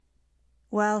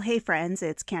Well, hey friends,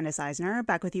 it's Candace Eisner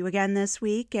back with you again this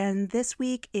week, and this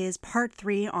week is part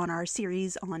 3 on our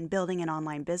series on building an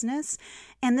online business,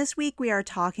 and this week we are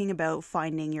talking about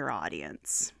finding your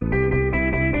audience.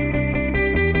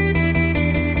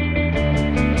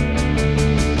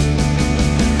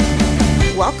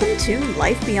 Welcome to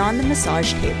Life Beyond the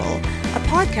Massage Table, a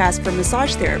podcast for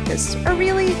massage therapists, or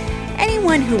really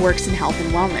anyone who works in health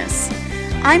and wellness.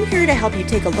 I'm here to help you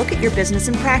take a look at your business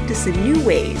and practice in new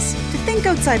ways, to think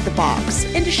outside the box,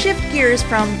 and to shift gears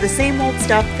from the same old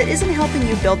stuff that isn't helping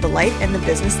you build the life and the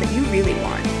business that you really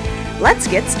want. Let's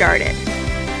get started.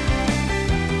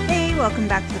 Hey, welcome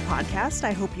back to the podcast.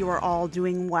 I hope you are all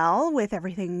doing well with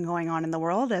everything going on in the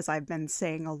world, as I've been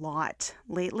saying a lot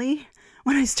lately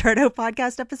when I start out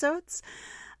podcast episodes.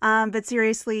 But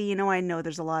seriously, I know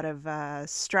there's a lot of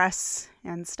stress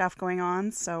and stuff going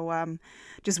on. So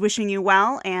just wishing you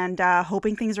well and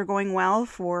hoping things are going well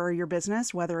for your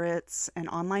business, whether it's an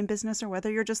online business or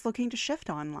whether you're just looking to shift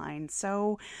online.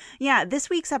 So yeah,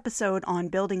 this week's episode on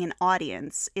building an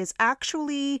audience is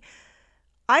actually,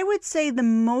 I would say, the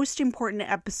most important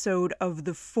episode of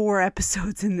the 4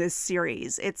 episodes in this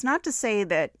series. It's not to say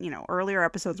that, earlier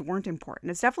episodes weren't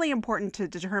important. It's definitely important to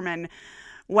determine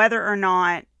whether or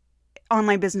not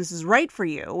online business is right for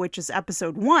you, which is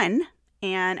episode 1.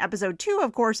 And episode 2,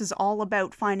 of course, is all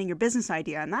about finding your business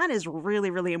idea. And that is really,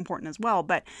 really important as well.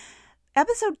 But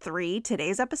episode 3,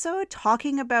 today's episode,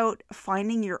 talking about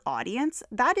finding your audience,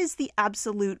 that is the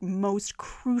absolute most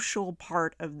crucial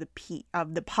part of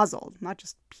the puzzle. Not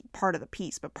just part of the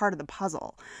piece, but part of the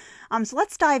puzzle. So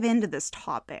let's dive into this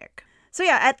topic. So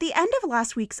yeah, at the end of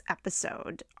last week's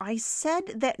episode, I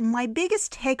said that my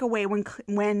biggest takeaway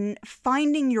when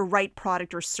finding your right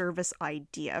product or service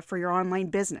idea for your online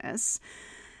business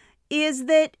is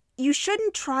that you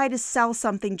shouldn't try to sell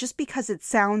something just because it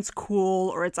sounds cool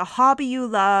or it's a hobby you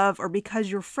love or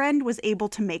because your friend was able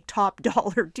to make top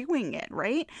dollar doing it,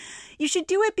 right? You should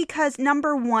do it because,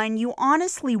 number 1, you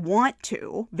honestly want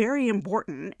to, very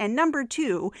important, and number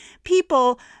 2,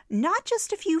 people, not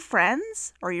just a few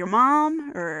friends or your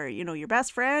mom or, your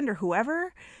best friend or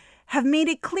whoever, have made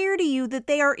it clear to you that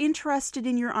they are interested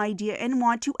in your idea and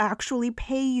want to actually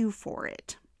pay you for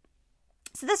it.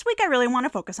 So this week I really want to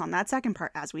focus on that second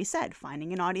part, as we said,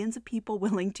 finding an audience of people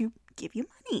willing to give you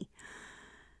money.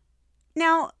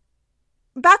 Now,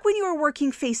 back when you were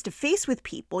working face-to-face with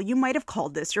people, you might have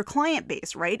called this your client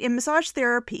base, right? In massage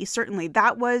therapy, certainly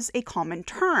that was a common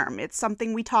term. It's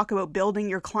something we talk about, building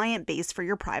your client base for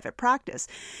your private practice.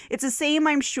 It's the same,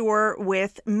 I'm sure,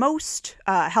 with most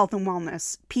health and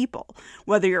wellness people,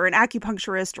 whether you're an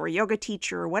acupuncturist or a yoga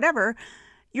teacher or whatever.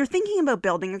 You're thinking about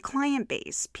building a client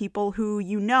base, people who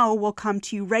will come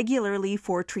to you regularly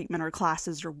for treatment or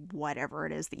classes or whatever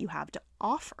it is that you have to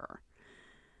offer.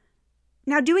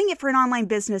 Now, doing it for an online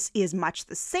business is much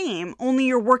the same, only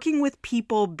you're working with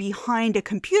people behind a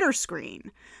computer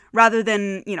screen rather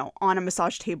than, on a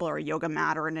massage table or a yoga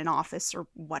mat or in an office or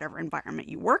whatever environment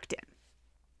you worked in.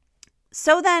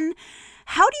 So then,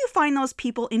 how do you find those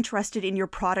people interested in your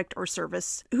product or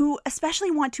service who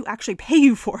especially want to actually pay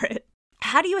you for it?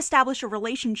 How do you establish a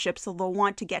relationship so they'll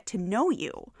want to get to know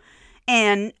you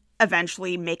and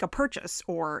eventually make a purchase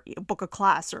or book a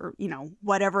class or,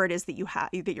 whatever it is that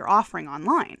you're offering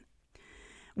online?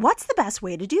 What's the best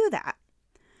way to do that?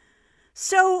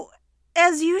 So,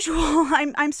 as usual,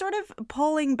 I'm sort of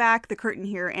pulling back the curtain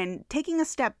here and taking a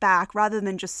step back rather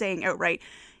than just saying outright,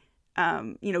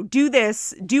 do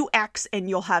this, do X, and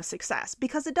you'll have success.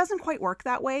 Because it doesn't quite work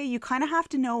that way. You kind of have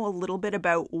to know a little bit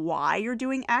about why you're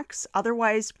doing X.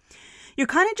 Otherwise, you're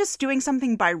kind of just doing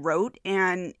something by rote,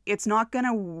 and it's not going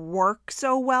to work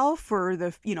so well for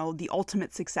the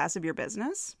ultimate success of your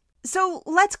business. So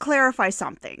let's clarify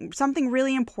something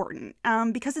really important,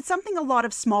 because it's something a lot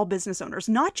of small business owners,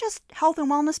 not just health and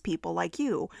wellness people like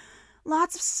you,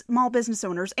 lots of small business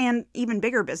owners and even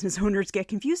bigger business owners get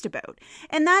confused about.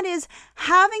 And that is,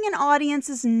 having an audience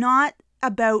is not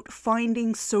about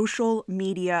finding social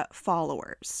media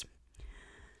followers.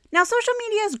 Now, social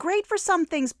media is great for some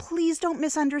things. Please don't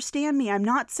misunderstand me. I'm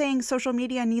not saying social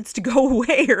media needs to go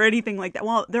away or anything like that.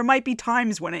 Well, there might be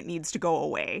times when it needs to go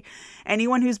away.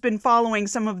 Anyone who's been following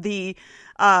some of the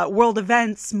world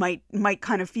events might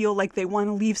kind of feel like they want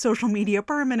to leave social media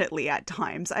permanently at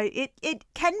times. It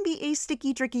can be a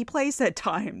sticky, tricky place at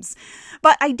times.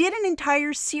 But I did an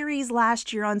entire series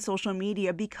last year on social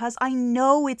media because I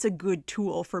know it's a good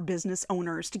tool for business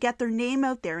owners to get their name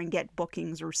out there and get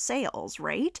bookings or sales,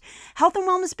 right? Health and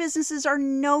wellness businesses are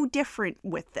no different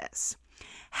with this.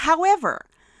 However,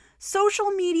 social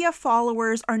media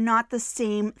followers are not the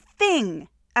same thing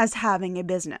as having a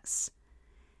business.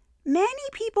 Many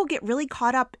people get really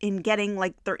caught up in getting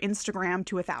like their Instagram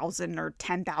to 1,000 or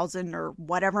 10,000 or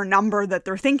whatever number that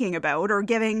they're thinking about, or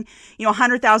getting,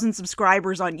 100,000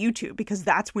 subscribers on YouTube, because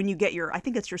that's when you get I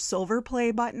think it's your silver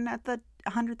play button at the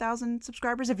 100,000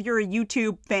 subscribers. If you're a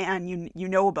YouTube fan, you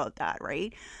know about that,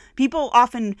 right? People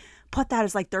often put that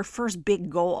as like their first big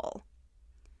goal.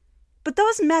 But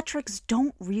those metrics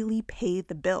don't really pay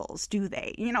the bills, do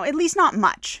they? At least not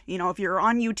much. If you're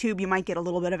on YouTube, you might get a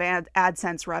little bit of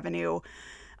AdSense revenue.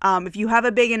 If you have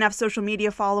a big enough social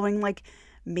media following, like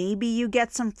maybe you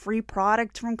get some free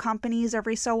product from companies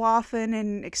every so often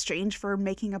in exchange for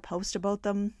making a post about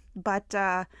them. But,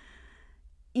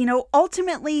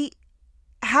 ultimately,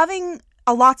 having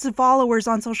lots of followers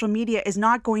on social media is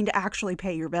not going to actually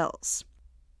pay your bills.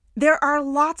 There are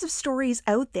lots of stories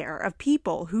out there of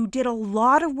people who did a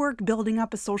lot of work building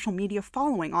up a social media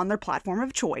following on their platform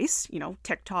of choice,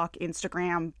 TikTok,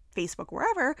 Instagram, Facebook,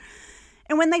 wherever.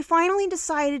 And when they finally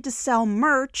decided to sell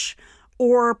merch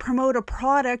or promote a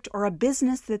product or a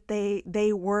business that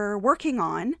they were working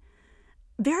on,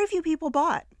 very few people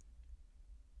bought.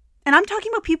 And I'm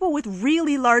talking about people with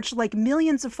really large, like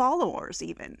millions of followers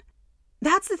even.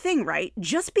 That's the thing, right?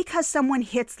 Just because someone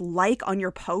hits like on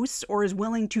your posts or is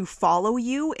willing to follow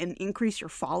you and increase your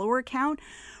follower count,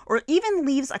 or even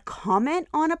leaves a comment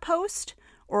on a post,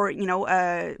 or,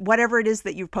 whatever it is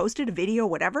that you've posted, a video,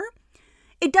 whatever,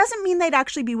 it doesn't mean they'd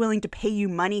actually be willing to pay you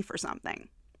money for something.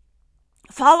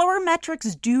 Follower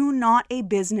metrics do not a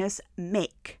business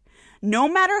make. No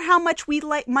matter how much we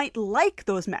might like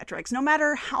those metrics, no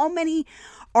matter how many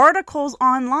articles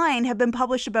online have been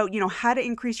published about, how to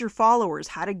increase your followers,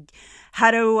 how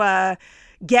to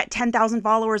get 10,000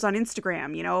 followers on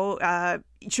Instagram,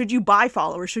 should you buy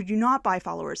followers, should you not buy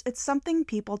followers? It's something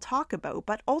people talk about,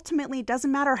 but ultimately it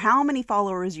doesn't matter how many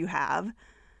followers you have,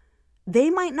 they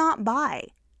might not buy.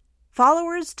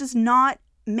 Followers does not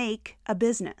make a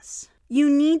business. You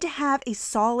need to have a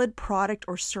solid product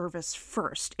or service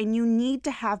first, and you need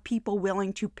to have people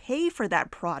willing to pay for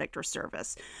that product or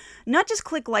service, not just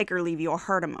click like or leave you a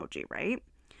heart emoji, right?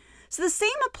 So the same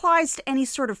applies to any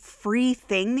sort of free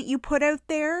thing that you put out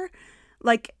there.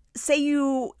 Like, say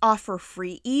you offer a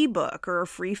free ebook or a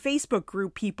free Facebook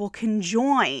group people can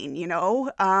join,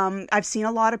 I've seen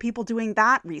a lot of people doing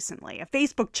that recently. A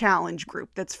Facebook challenge group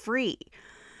that's free.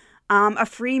 A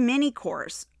free mini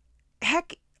course.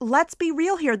 Heck, let's be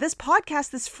real here. This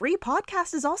free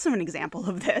podcast is also an example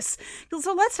of this.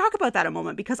 So let's talk about that a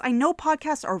moment, because I know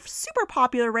podcasts are super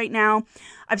popular right now.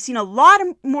 I've seen a lot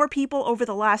more people over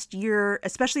the last year,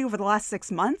 especially over the last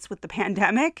 6 months with the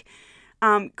pandemic,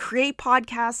 create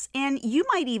podcasts, and you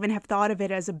might even have thought of it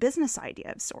as a business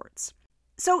idea of sorts.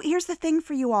 So here's the thing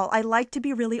for you all. I like to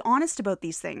be really honest about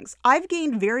these things. I've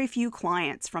gained very few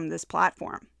clients from this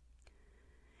platform.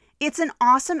 It's an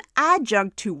awesome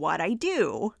adjunct to what I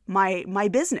do, my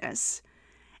business.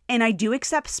 And I do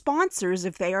accept sponsors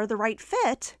if they are the right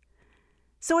fit.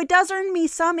 So it does earn me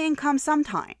some income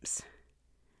sometimes.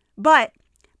 But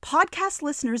podcast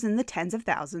listeners in the tens of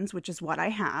thousands, which is what I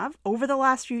have, over the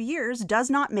last few years,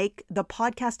 does not make the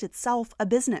podcast itself a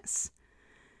business.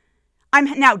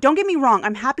 Now, don't get me wrong,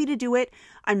 I'm happy to do it.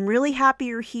 I'm really happy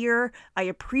you're here. I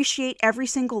appreciate every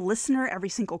single listener, every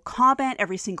single comment,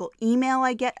 every single email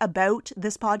I get about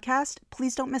this podcast.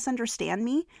 Please don't misunderstand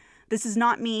me. This is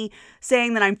not me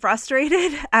saying that I'm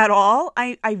frustrated at all.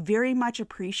 I very much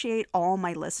appreciate all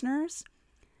my listeners.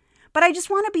 But I just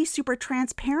want to be super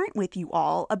transparent with you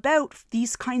all about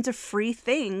these kinds of free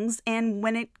things and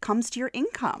when it comes to your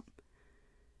income.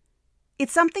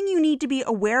 It's something you need to be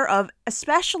aware of,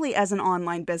 especially as an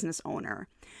online business owner.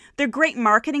 They're great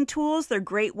marketing tools. They're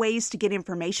great ways to get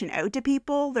information out to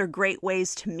people. They're great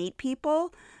ways to meet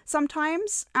people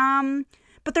sometimes.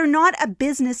 But they're not a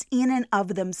business in and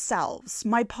of themselves.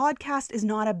 My podcast is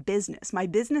not a business. My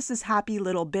business is Happy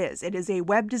Little Biz. It is a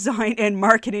web design and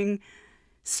marketing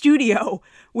studio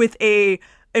with a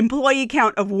employee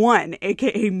count of 1,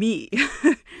 aka me.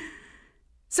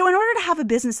 So in order to have a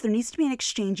business, there needs to be an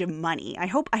exchange of money. I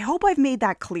hope I've made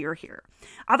that clear here.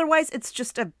 Otherwise, it's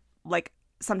just a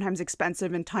sometimes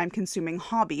expensive and time-consuming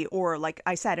hobby, or like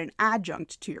I said, an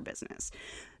adjunct to your business.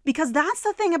 Because that's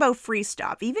the thing about free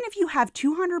stuff. Even if you have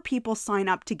 200 people sign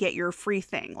up to get your free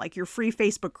thing, like your free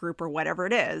Facebook group or whatever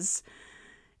it is,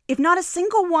 if not a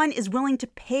single one is willing to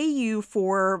pay you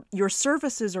for your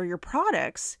services or your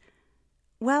products,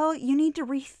 well, you need to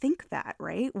rethink that,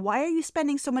 right? Why are you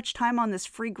spending so much time on this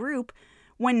free group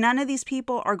when none of these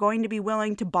people are going to be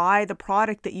willing to buy the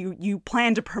product that you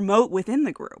plan to promote within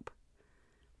the group?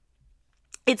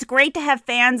 It's great to have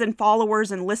fans and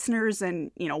followers and listeners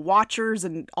and, watchers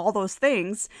and all those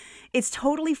things. It's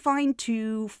totally fine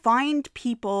to find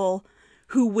people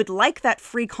who would like that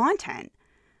free content.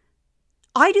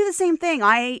 I do the same thing.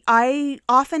 I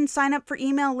often sign up for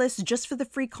email lists just for the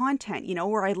free content,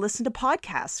 or I listen to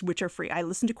podcasts, which are free. I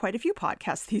listen to quite a few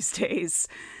podcasts these days.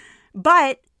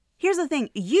 But here's the thing.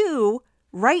 You,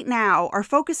 right now, are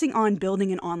focusing on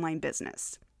building an online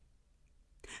business.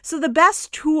 So the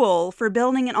best tool for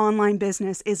building an online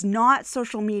business is not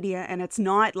social media, and it's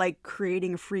not like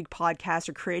creating a free podcast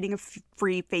or creating a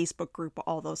free Facebook group,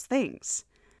 all those things.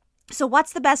 So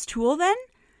what's the best tool then?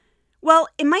 Well,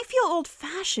 it might feel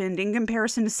old-fashioned in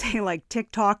comparison to, say, like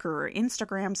TikTok or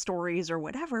Instagram stories or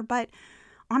whatever, but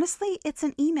honestly, it's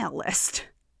an email list.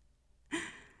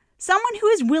 Someone who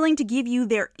is willing to give you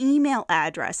their email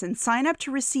address and sign up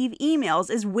to receive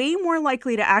emails is way more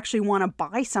likely to actually want to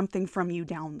buy something from you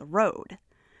down the road.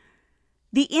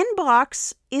 The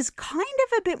inbox is kind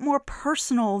of a bit more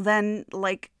personal than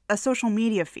like a social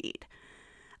media feed.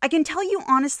 I can tell you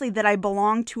honestly that I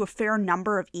belong to a fair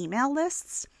number of email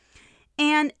lists.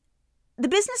 And the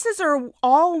businesses are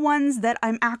all ones that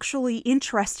I'm actually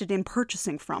interested in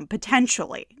purchasing from,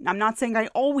 potentially. I'm not saying I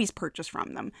always purchase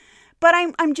from them, but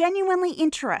I'm genuinely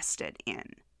interested in.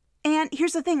 And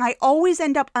here's the thing, I always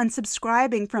end up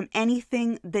unsubscribing from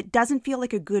anything that doesn't feel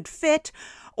like a good fit,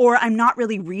 or I'm not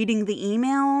really reading the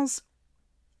emails,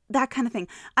 that kind of thing.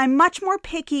 I'm much more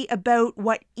picky about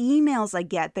what emails I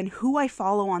get than who I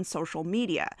follow on social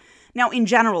media. Now, in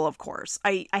general, of course,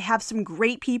 I have some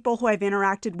great people who I've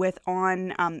interacted with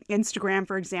on Instagram,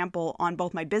 for example, on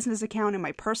both my business account and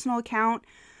my personal account.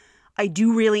 I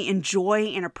do really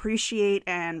enjoy and appreciate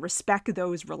and respect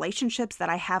those relationships that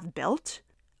I have built.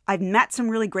 I've met some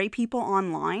really great people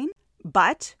online,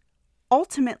 but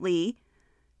ultimately,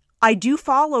 I do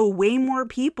follow way more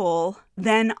people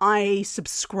than I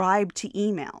subscribe to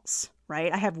emails,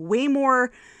 right? I have way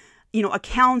more,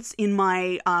 accounts in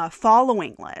my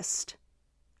following list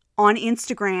on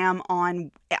Instagram,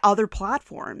 on other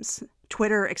platforms,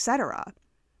 Twitter, etc.,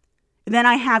 than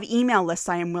I have email lists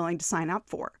I am willing to sign up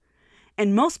for.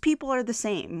 And most people are the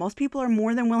same. Most people are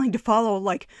more than willing to follow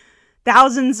like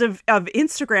thousands of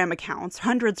Instagram accounts,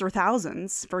 hundreds or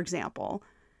thousands, for example.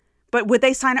 But would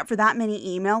they sign up for that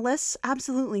many email lists?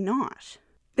 Absolutely not.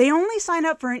 They only sign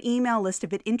up for an email list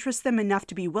if it interests them enough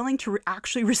to be willing to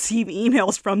actually receive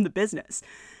emails from the business.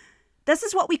 This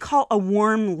is what we call a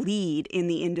warm lead in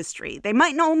the industry. They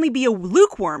might not only be a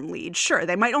lukewarm lead, sure.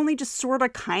 They might only just sort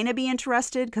of kind of be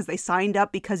interested because they signed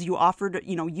up because you offered,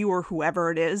 you or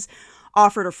whoever it is,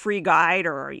 offered a free guide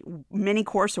or a mini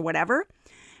course or whatever.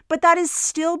 But that is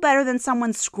still better than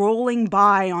someone scrolling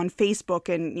by on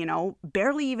Facebook and,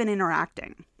 barely even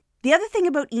interacting. The other thing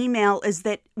about email is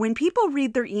that when people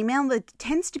read their email, it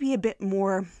tends to be a bit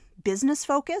more business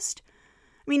focused.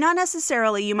 I mean, not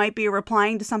necessarily. You might be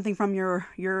replying to something from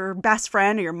your best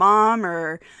friend or your mom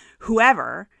or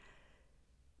whoever.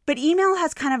 But email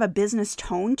has kind of a business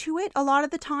tone to it a lot of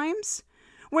the times.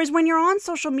 Whereas when you're on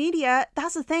social media,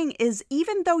 that's the thing, is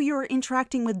even though you're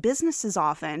interacting with businesses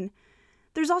often,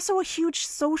 there's also a huge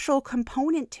social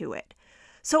component to it.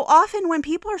 So often when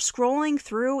people are scrolling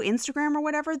through Instagram or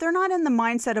whatever, they're not in the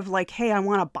mindset of like, hey, I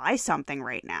want to buy something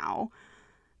right now.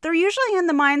 They're usually in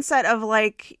the mindset of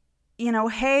like,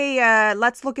 hey,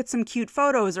 let's look at some cute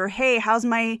photos, or hey, how's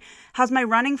my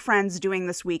running friends doing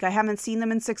this week? I haven't seen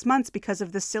them in 6 months because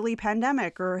of the silly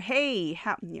pandemic, or hey,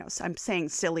 I'm saying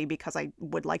silly because I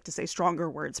would like to say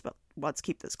stronger words, but let's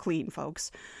keep this clean,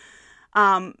 folks.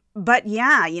 But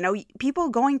yeah, people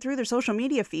going through their social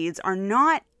media feeds are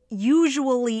not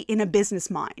usually in a business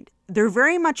mind. They're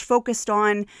very much focused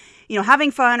on,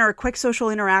 having fun or a quick social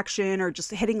interaction or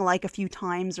just hitting like a few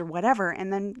times or whatever,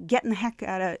 and then getting the heck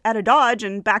out of Dodge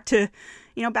and back to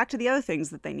the other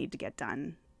things that they need to get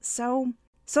done. So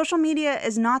social media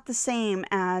is not the same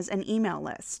as an email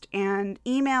list, and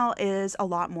email is a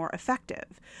lot more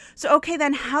effective. So, okay,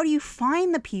 then how do you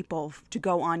find the people to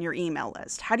go on your email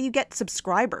list? How do you get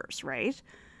subscribers, right?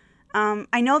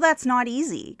 I know that's not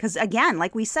easy because, again,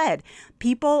 like we said,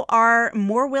 people are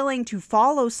more willing to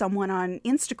follow someone on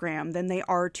Instagram than they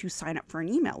are to sign up for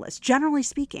an email list, generally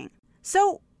speaking.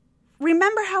 So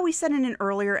remember how we said in an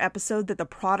earlier episode that the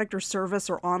product or service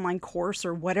or online course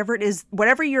or whatever it is,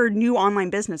 whatever your new online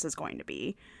business is going to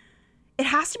be, it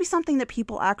has to be something that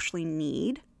people actually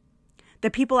need,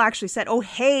 that people actually said, oh,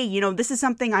 hey, this is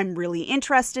something I'm really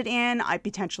interested in. I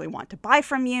potentially want to buy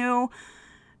from you.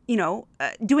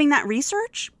 Doing that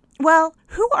research. Well,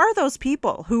 who are those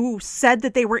people who said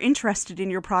that they were interested in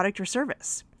your product or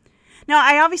service? Now,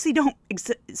 I obviously don't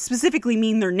specifically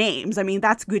mean their names. I mean,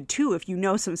 that's good too if you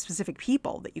know some specific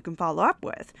people that you can follow up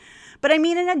with. But I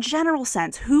mean, in a general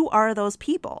sense, who are those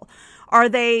people? Are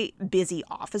they busy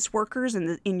office workers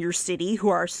in your city who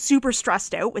are super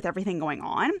stressed out with everything going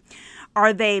on?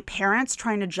 Are they parents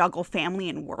trying to juggle family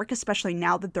and work, especially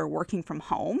now that they're working from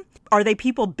home? Are they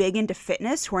people big into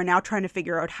fitness who are now trying to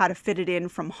figure out how to fit it in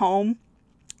from home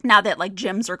now that like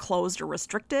gyms are closed or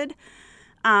restricted?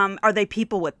 Are they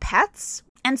people with pets?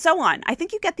 And so on. I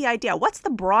think you get the idea. What's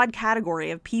the broad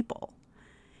category of people?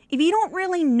 If you don't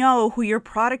really know who your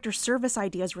product or service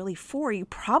idea is really for, you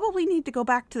probably need to go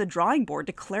back to the drawing board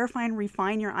to clarify and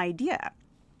refine your idea.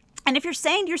 And if you're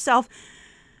saying to yourself,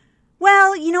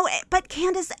 well, but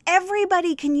Candace,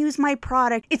 everybody can use my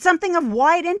product. It's something of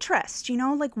wide interest,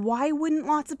 like why wouldn't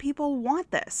lots of people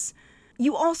want this?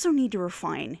 You also need to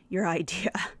refine your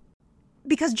idea.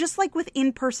 Because just like with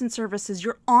in-person services,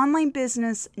 your online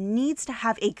business needs to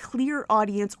have a clear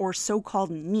audience or so-called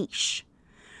niche.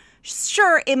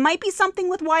 Sure, it might be something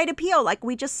with wide appeal, like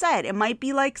we just said. It might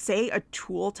be like, say, a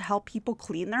tool to help people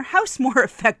clean their house more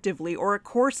effectively, or a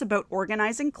course about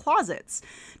organizing closets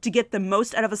to get the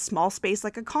most out of a small space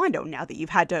like a condo now that you've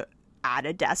had to add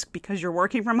a desk because you're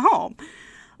working from home.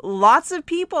 Lots of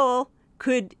people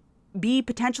could be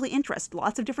potentially interested,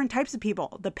 lots of different types of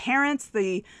people. The parents,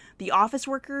 the office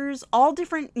workers, all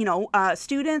different,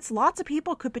 students, lots of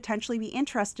people could potentially be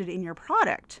interested in your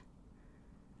product.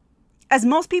 As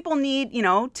most people need,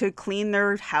 to clean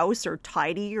their house or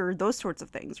tidy or those sorts of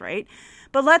things, right?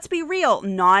 But let's be real,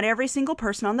 not every single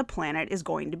person on the planet is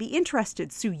going to be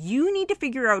interested. So you need to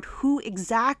figure out who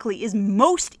exactly is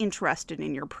most interested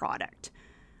in your product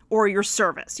or your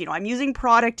service. I'm using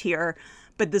product here,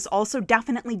 but this also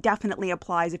definitely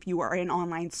applies if you are an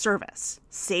online service.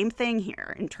 Same thing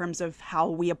here in terms of how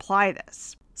we apply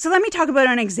this. So let me talk about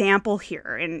an example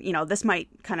here. And, this might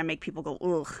kind of make people go,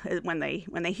 ugh, when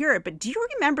they hear it. But do you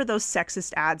remember those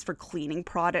sexist ads for cleaning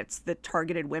products that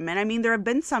targeted women? I mean, there have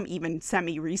been some even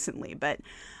semi-recently, but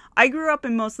I grew up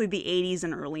in mostly the 80s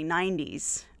and early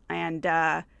 90s. And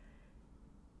I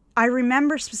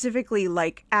remember specifically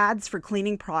like ads for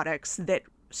cleaning products that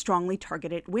strongly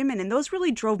targeted women. And those really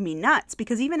drove me nuts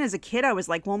because even as a kid, I was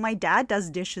like, well, my dad does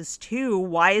dishes too.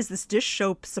 Why is this dish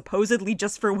soap supposedly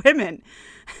just for women?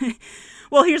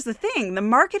 Well, here's the thing. The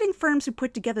marketing firms who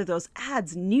put together those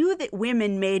ads knew that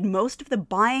women made most of the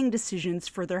buying decisions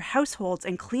for their households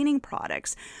and cleaning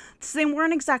products. So they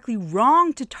weren't exactly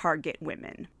wrong to target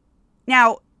women.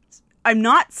 Now, I'm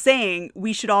not saying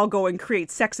we should all go and create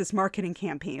sexist marketing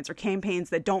campaigns or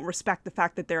campaigns that don't respect the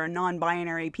fact that there are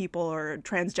non-binary people or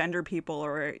transgender people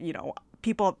or,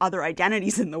 people of other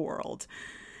identities in the world.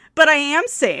 But I am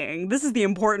saying, this is the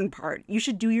important part, you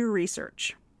should do your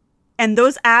research. And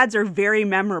those ads are very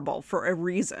memorable for a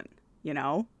reason,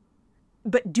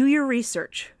 But do your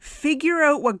research. Figure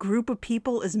out what group of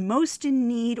people is most in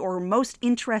need or most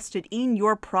interested in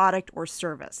your product or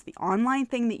service, the online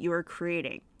thing that you are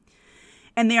creating.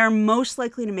 And they are most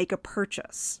likely to make a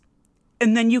purchase.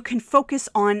 And then you can focus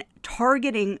on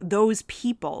targeting those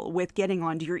people with getting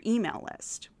onto your email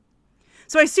list.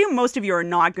 So I assume most of you are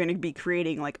not going to be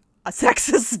creating like a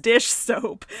sexist dish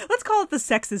soap. Let's call it the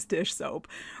sexist dish soap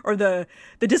or the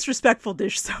disrespectful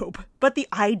dish soap. But the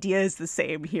idea is the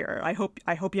same here. I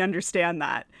hope you understand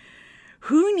that.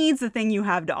 Who needs the thing you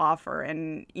have to offer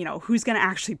and, who's going to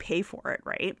actually pay for it,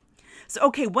 right? So,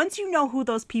 okay, once you know who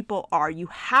those people are, you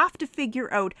have to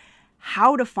figure out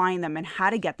how to find them and how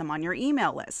to get them on your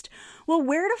email list. Well,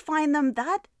 where to find them,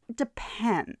 that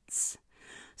depends.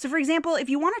 So, for example, if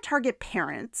you want to target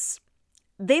parents,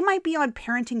 they might be on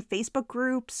parenting Facebook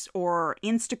groups or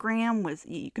Instagram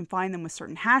you can find them with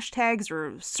certain hashtags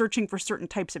or searching for certain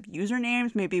types of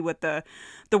usernames, maybe with the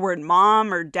word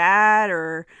mom or dad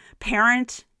or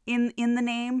parent in the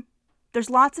name. There's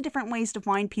lots of different ways to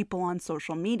find people on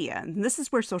social media, and this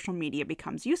is where social media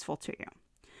becomes useful to you.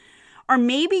 Or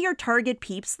maybe your target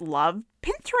peeps love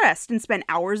Pinterest and spend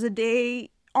hours a day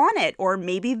on it, or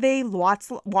maybe they watch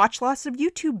lots of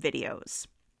YouTube videos.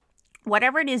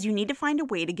 Whatever it is, you need to find a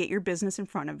way to get your business in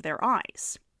front of their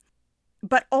eyes.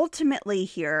 But ultimately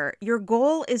here, your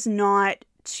goal is not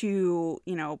to,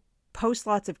 post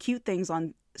lots of cute things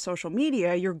on social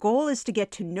media. Your goal is to get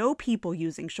to know people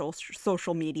using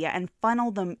social media and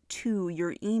funnel them to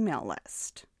your email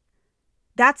list.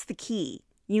 That's the key.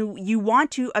 You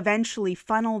want to eventually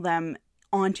funnel them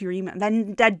onto your email.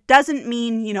 Then that doesn't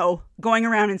mean, going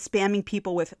around and spamming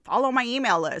people with follow my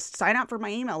email list, sign up for my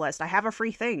email list. I have a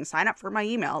free thing, sign up for my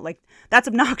email. Like, that's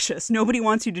obnoxious. Nobody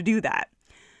wants you to do that.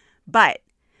 But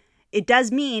it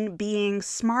does mean being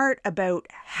smart about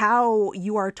how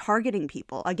you are targeting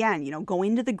people. Again, go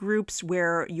into the groups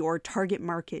where your target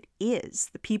market is,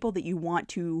 the people that you want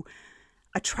to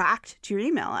attract to your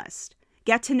email list.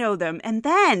 Get to know them, and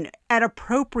then at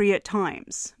appropriate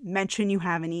times, mention you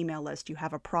have an email list, you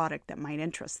have a product that might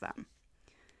interest them.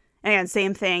 And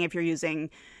same thing if you're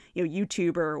using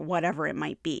YouTube or whatever it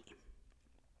might be.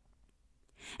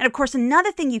 And of course,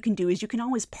 another thing you can do is you can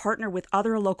always partner with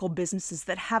other local businesses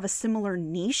that have a similar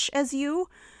niche as you,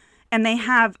 and they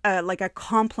have a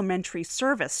complementary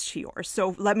service to yours.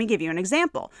 So let me give you an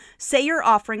example. Say you're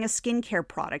offering a skincare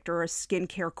product or a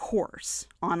skincare course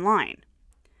online.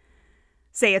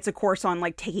 Say it's a course on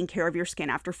taking care of your skin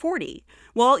after 40.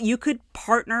 Well, you could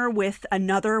partner with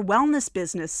another wellness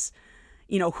business,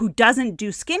 who doesn't do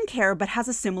skincare but has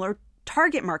a similar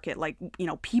target market,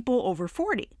 people over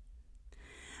 40.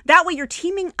 That way you're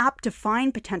teaming up to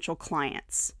find potential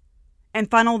clients and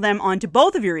funnel them onto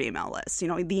both of your email lists,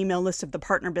 the email list of the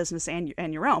partner business and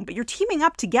your own. But you're teaming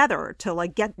up together to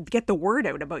get the word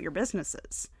out about your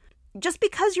businesses. Just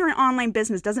because you're an online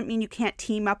business doesn't mean you can't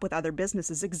team up with other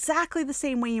businesses exactly the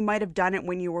same way you might have done it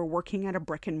when you were working at a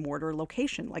brick and mortar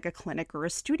location, like a clinic or a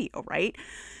studio, right?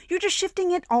 You're just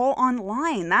shifting it all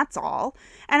online, that's all.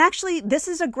 And actually, this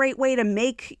is a great way to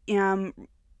make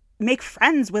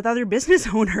friends with other business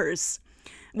owners,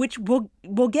 which we'll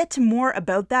get to more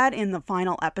about that in the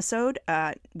final episode,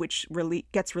 which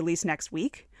gets released next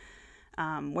week.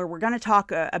 Where we're going to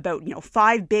talk about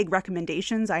 5 big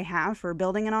recommendations I have for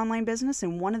building an online business.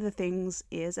 And one of the things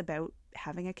is about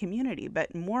having a community,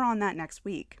 but more on that next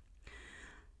week.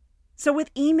 So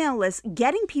with email lists,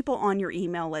 getting people on your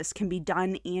email list can be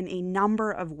done in a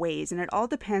number of ways. And it all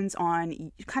depends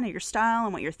on kind of your style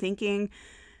and what you're thinking.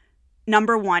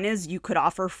 Number one is you could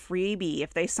offer freebie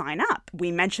if they sign up.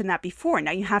 We mentioned that before.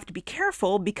 Now you have to be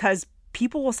careful because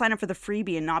people will sign up for the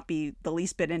freebie and not be the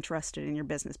least bit interested in your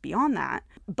business beyond that.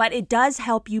 But it does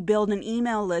help you build an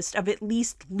email list of at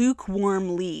least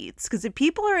lukewarm leads. Because if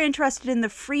people are interested in the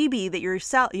freebie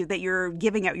that you're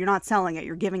giving out, you're not selling it,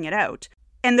 you're giving it out.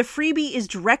 And the freebie is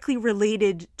directly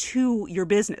related to your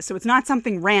business. So it's not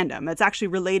something random. It's actually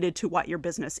related to what your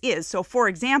business is. So for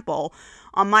example,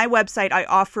 on my website, I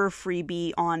offer a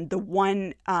freebie on the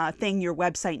one thing your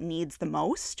website needs the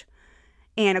most.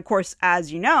 And of course,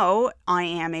 as you know, I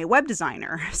am a web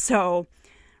designer. So,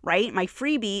 right, my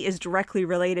freebie is directly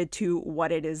related to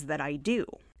what it is that I do.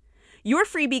 Your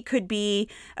freebie could be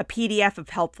a PDF of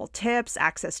helpful tips,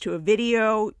 access to a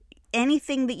video,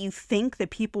 anything that you think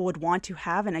that people would want to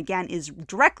have. And again, is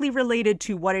directly related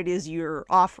to what it is you're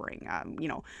offering.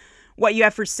 What you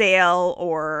have for sale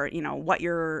or, what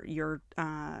your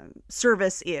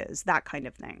service is, that kind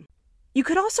of thing. You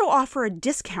could also offer a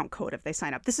discount code if they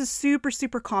sign up. This is super,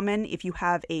 super common if you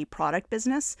have a product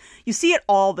business. You see it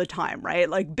all the time, right?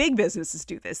 Big businesses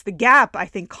do this. The Gap, I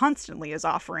think, constantly is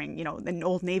offering, the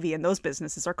Old Navy and those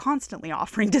businesses are constantly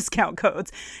offering discount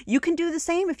codes. You can do the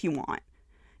same if you want.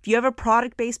 If you have a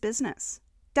product-based business,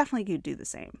 definitely could do the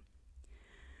same.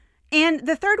 And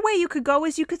the third way you could go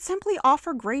is you could simply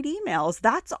offer great emails.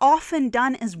 That's often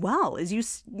done as well.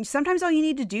 Sometimes all you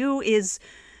need to do is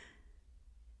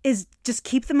just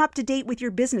keep them up to date with your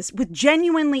business with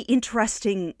genuinely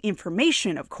interesting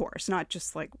information, of course, not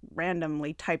just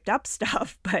randomly typed up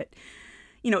stuff, but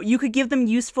you could give them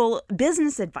useful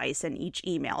business advice in each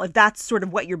email if that's sort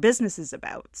of what your business is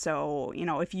about. So,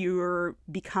 if you're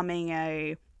becoming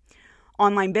a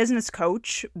online business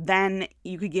coach, then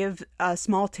you could give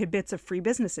small tidbits of free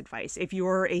business advice. If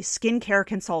you're a skincare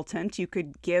consultant, you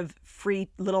could give free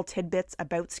little tidbits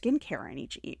about skincare in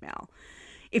each email.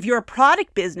 If you're a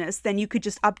product business, then you could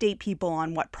just update people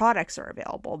on what products are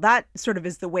available. That sort of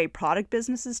is the way product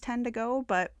businesses tend to go.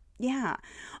 But yeah,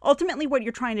 ultimately what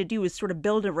you're trying to do is sort of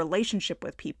build a relationship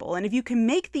with people. And if you can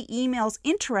make the emails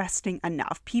interesting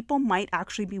enough, people might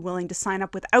actually be willing to sign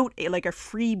up without a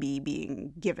freebie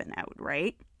being given out,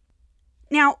 right?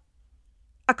 Now,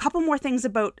 a couple more things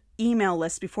about email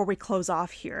lists before we close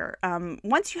off here.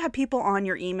 Once you have people on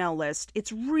your email list,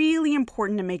 it's really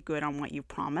important to make good on what you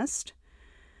promised.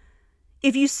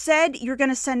 If you said you're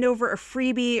going to send over a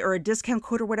freebie or a discount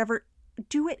code or whatever,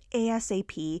 do it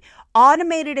ASAP.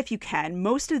 Automate it if you can.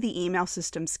 Most of the email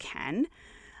systems can.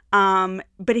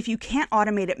 But if you can't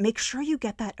automate it, make sure you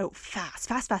get that out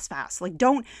fast.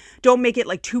 Don't make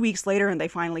it 2 weeks later and they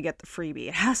finally get the freebie.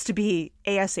 It has to be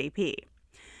ASAP.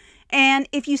 And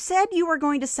if you said you were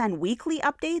going to send weekly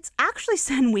updates, actually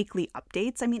send weekly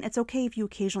updates. I mean, it's okay if you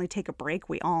occasionally take a break.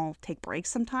 We all take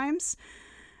breaks sometimes.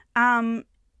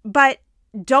 But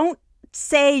don't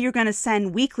say you're going to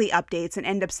send weekly updates and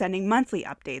end up sending monthly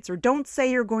updates, or don't say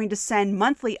you're going to send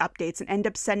monthly updates and end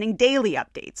up sending daily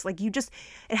updates. Like it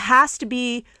has to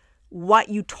be what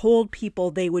you told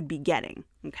people they would be getting,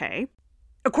 okay?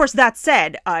 Of course, that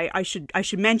said, I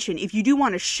should mention, if you do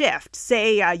want to shift,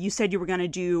 say you said you were going to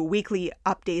do weekly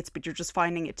updates, but you're just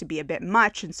finding it to be a bit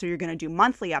much, and so you're going to do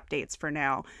monthly updates for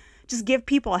now, just give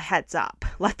people a heads up.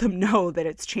 Let them know that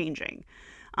it's changing.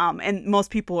 And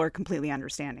most people are completely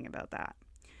understanding about that.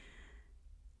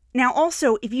 Now,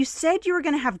 also, if you said you were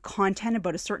going to have content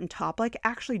about a certain topic,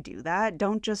 actually do that.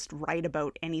 Don't just write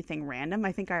about anything random.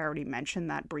 I think I already mentioned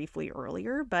that briefly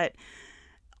earlier, but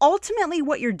ultimately,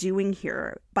 what you're doing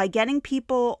here by getting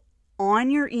people on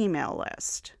your email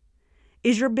list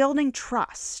is you're building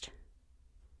trust.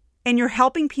 And you're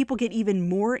helping people get even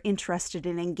more interested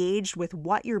and engaged with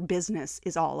what your business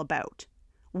is all about.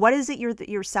 What is it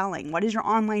you're selling? What is your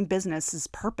online business's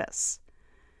purpose?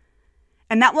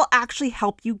 And that will actually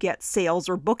help you get sales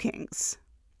or bookings.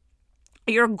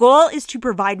 Your goal is to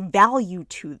provide value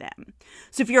to them.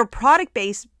 So if you're a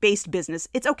product-based business,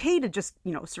 it's okay to just,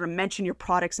 sort of mention your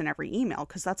products in every email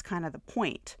because that's kind of the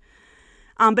point.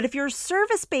 But if you're a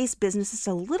service-based business, it's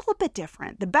a little bit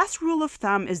different. The best rule of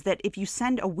thumb is that if you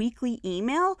send a weekly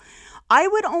email, I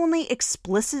would only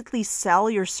explicitly sell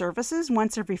your services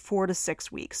once every 4 to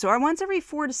 6 weeks. So once every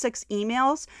 4 to 6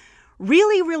 emails,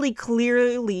 really, really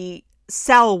clearly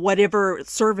sell whatever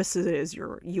services it is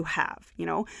you have.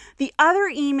 The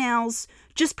other emails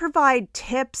just provide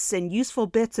tips and useful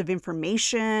bits of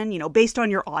information, based on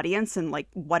your audience and like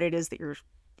what it is that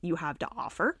you have to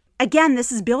offer. Again,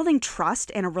 this is building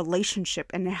trust and a relationship,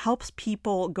 and it helps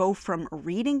people go from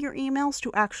reading your emails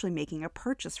to actually making a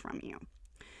purchase from you.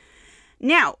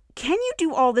 Now, can you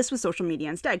do all this with social media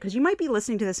instead? Because you might be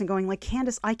listening to this and going like,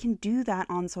 Candace, I can do that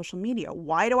on social media.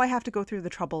 Why do I have to go through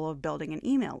the trouble of building an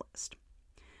email list?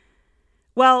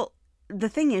 Well, the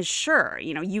thing is, sure,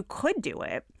 you could do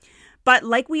it. But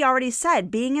like we already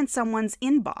said, being in someone's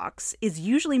inbox is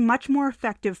usually much more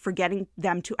effective for getting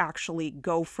them to actually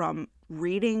go from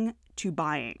reading to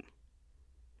buying.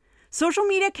 Social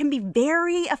media can be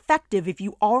very effective if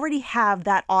you already have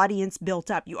that audience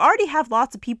built up. You already have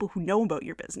lots of people who know about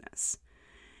your business.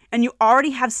 And you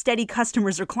already have steady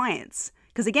customers or clients.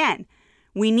 Because again,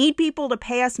 we need people to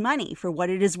pay us money for what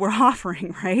it is we're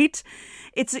offering, right?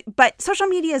 But social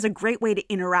media is a great way to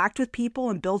interact with people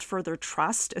and build further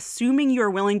trust, assuming you're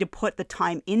willing to put the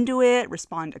time into it,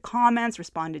 respond to comments,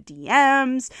 respond to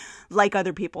DMs, like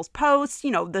other people's posts,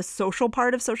 the social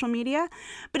part of social media.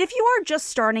 But if you are just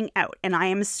starting out, and I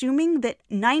am assuming that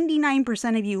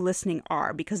 99% of you listening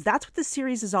are, because that's what this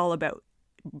series is all about,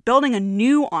 building a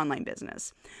new online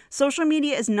business, social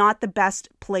media is not the best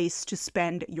place to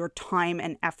spend your time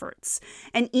and efforts.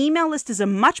 An email list is a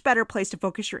much better place to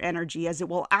focus your energy, as it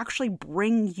will actually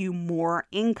bring you more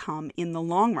income in the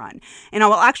long run. And I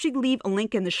will actually leave a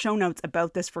link in the show notes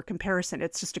about this for comparison.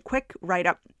 It's just a quick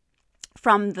write-up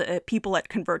from the people at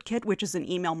ConvertKit, which is an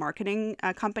email marketing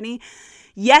company.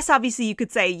 Yes, obviously you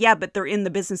could say, yeah, but they're in the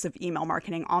business of email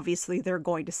marketing. Obviously, they're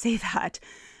going to say that.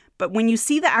 But when you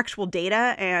see the actual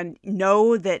data and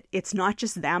know that it's not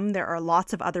just them, there are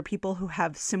lots of other people who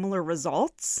have similar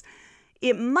results,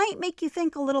 it might make you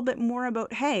think a little bit more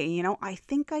about, hey, I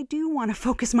think I do want to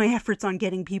focus my efforts on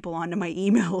getting people onto my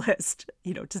email list,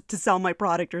 to sell my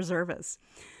product or service.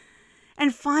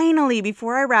 And finally,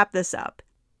 before I wrap this up,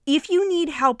 if you need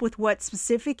help with what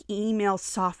specific email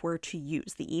software to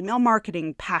use, the email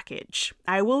marketing package,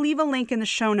 I will leave a link in the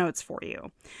show notes for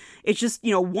you. It's just,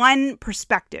 one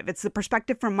perspective. It's the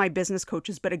perspective from my business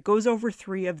coaches, but it goes over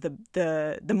 3 of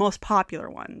the most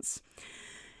popular ones.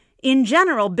 In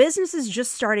general, businesses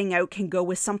just starting out can go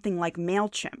with something like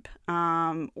MailChimp,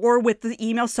 or with the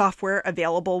email software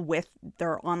available with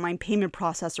their online payment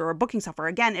processor or booking software.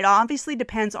 Again, it obviously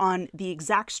depends on the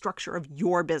exact structure of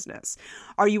your business.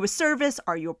 Are you a service?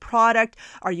 Are you a product?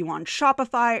 Are you on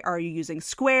Shopify? Are you using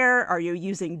Square? Are you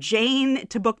using Jane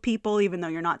to book people even though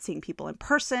you're not seeing people in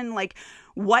person? Like,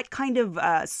 what kind of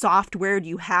software do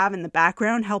you have in the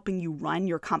background helping you run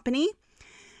your company?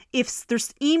 If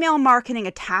there's email marketing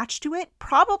attached to it,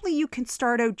 probably you can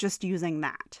start out just using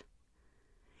that.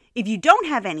 If you don't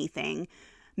have anything,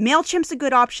 MailChimp's a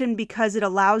good option because it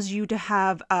allows you to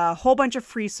have a whole bunch of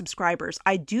free subscribers.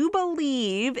 I do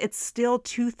believe it's still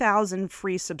 2,000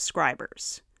 free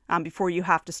subscribers before you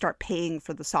have to start paying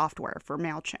for the software for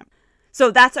MailChimp. So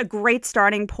that's a great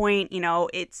starting point.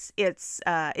 It's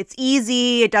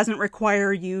easy. It doesn't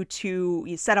require you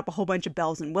set up a whole bunch of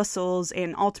bells and whistles.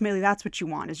 And ultimately, that's what you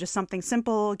want, is just something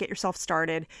simple. Get yourself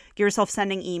started. Get yourself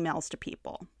sending emails to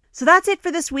people. So that's it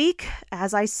for this week.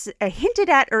 As I hinted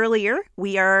at earlier,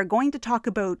 we are going to talk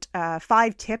about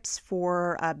 5 tips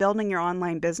for building your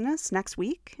online business next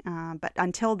week. But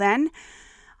until then,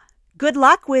 good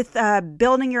luck with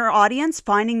building your audience,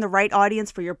 finding the right audience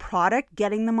for your product,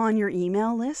 getting them on your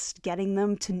email list, getting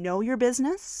them to know your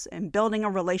business, and building a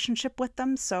relationship with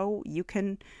them so you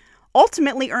can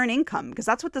ultimately earn income, because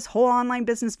that's what this whole online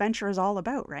business venture is all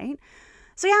about, right?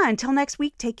 So yeah, until next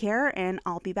week, take care, and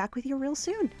I'll be back with you real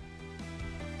soon.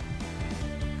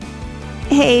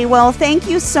 Hey, well, thank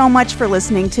you so much for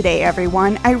listening today,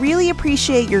 everyone. I really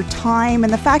appreciate your time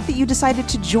and the fact that you decided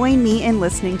to join me in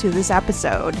listening to this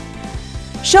episode.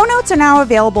 Show notes are now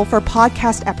available for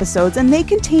podcast episodes, and they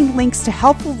contain links to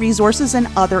helpful resources and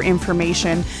other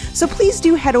information. So please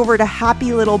do head over to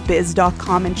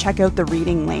happylittlebiz.com and check out the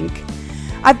reading link.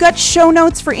 I've got show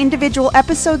notes for individual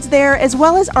episodes there, as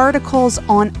well as articles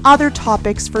on other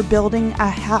topics for building a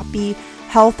happy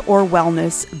health or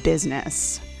wellness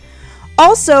business.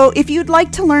 Also, if you'd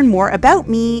like to learn more about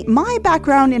me, my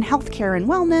background in healthcare and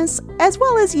wellness, as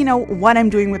well as, what I'm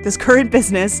doing with this current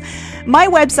business, my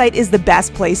website is the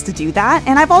best place to do that.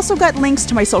 And I've also got links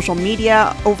to my social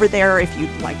media over there if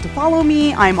you'd like to follow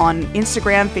me. I'm on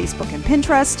Instagram, Facebook, and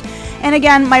Pinterest. And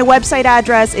again, my website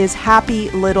address is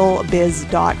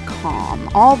happylittlebiz.com.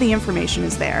 All the information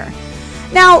is there.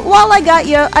 Now, while I got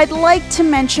you, I'd like to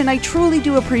mention I truly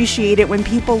do appreciate it when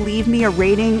people leave me a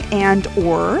rating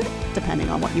or, depending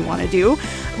on what you want to do,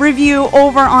 review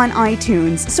over on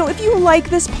iTunes. So if you like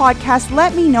this podcast,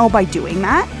 let me know by doing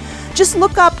that. Just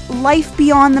look up Life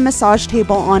Beyond the Massage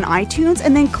Table on iTunes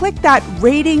and then click that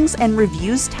ratings and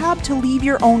reviews tab to leave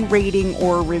your own rating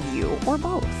or review, or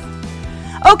both.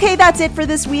 Okay, that's it for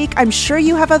this week. I'm sure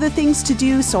you have other things to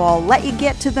do, so I'll let you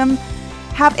get to them.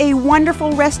 Have a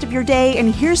wonderful rest of your day,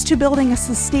 and here's to building a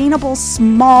sustainable,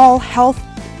 small health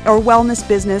or wellness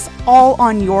business all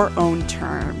on your own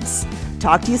terms.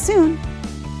 Talk to you soon.